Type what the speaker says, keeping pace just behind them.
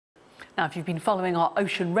Now, if you've been following our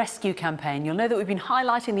ocean rescue campaign, you'll know that we've been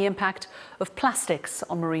highlighting the impact of plastics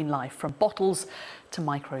on marine life, from bottles to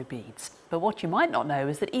microbeads. But what you might not know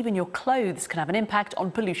is that even your clothes can have an impact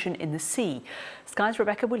on pollution in the sea. Sky's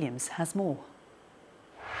Rebecca Williams has more.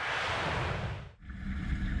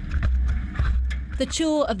 The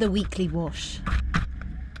chore of the weekly wash.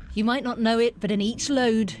 You might not know it, but in each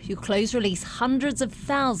load, your clothes release hundreds of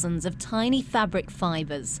thousands of tiny fabric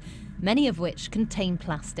fibres, many of which contain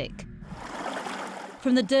plastic.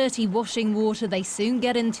 From the dirty washing water, they soon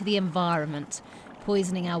get into the environment,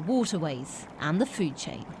 poisoning our waterways and the food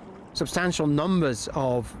chain. Substantial numbers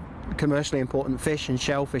of commercially important fish and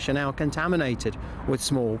shellfish are now contaminated with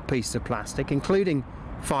small pieces of plastic, including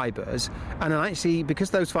fibres. And actually, because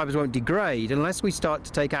those fibres won't degrade, unless we start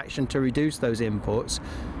to take action to reduce those inputs,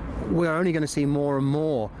 we're only going to see more and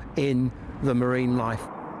more in the marine life.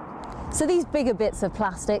 So these bigger bits of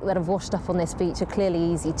plastic that have washed up on this beach are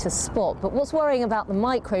clearly easy to spot, but what's worrying about the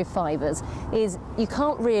microfibres is you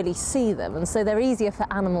can't really see them, and so they're easier for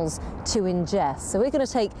animals to ingest. So we're going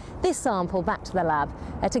to take this sample back to the lab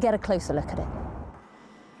to get a closer look at it.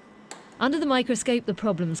 Under the microscope, the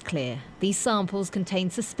problem's clear. These samples contain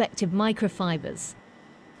suspected microfibres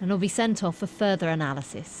and will be sent off for further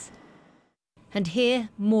analysis. And here,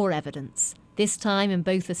 more evidence, this time in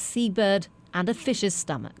both a seabird and a fish's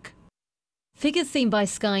stomach. Figures seen by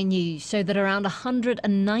Sky News show that around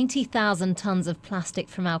 190,000 tonnes of plastic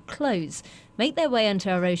from our clothes make their way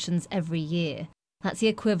into our oceans every year. That's the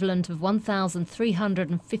equivalent of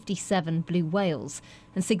 1,357 blue whales,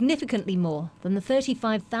 and significantly more than the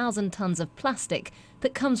 35,000 tonnes of plastic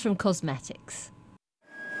that comes from cosmetics.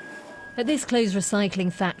 At this clothes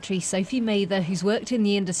recycling factory, Sophie Mather, who's worked in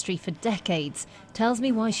the industry for decades, tells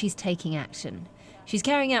me why she's taking action. She's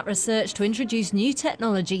carrying out research to introduce new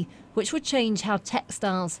technology which would change how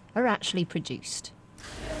textiles are actually produced.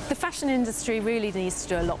 The fashion industry really needs to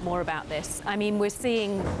do a lot more about this. I mean, we're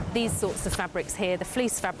seeing these sorts of fabrics here. The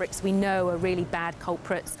fleece fabrics we know are really bad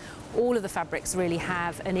culprits. All of the fabrics really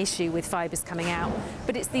have an issue with fibres coming out,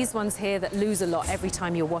 but it's these ones here that lose a lot every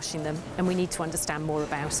time you're washing them, and we need to understand more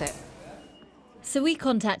about it. So we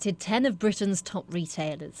contacted 10 of Britain's top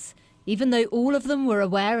retailers. Even though all of them were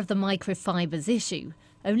aware of the microfibres issue,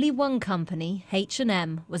 only one company,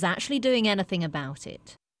 H&M, was actually doing anything about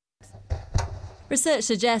it. Research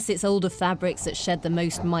suggests it's older fabrics that shed the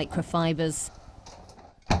most microfibres.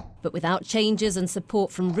 But without changes and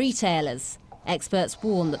support from retailers, experts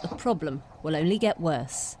warn that the problem will only get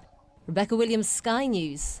worse. Rebecca Williams, Sky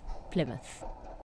News, Plymouth.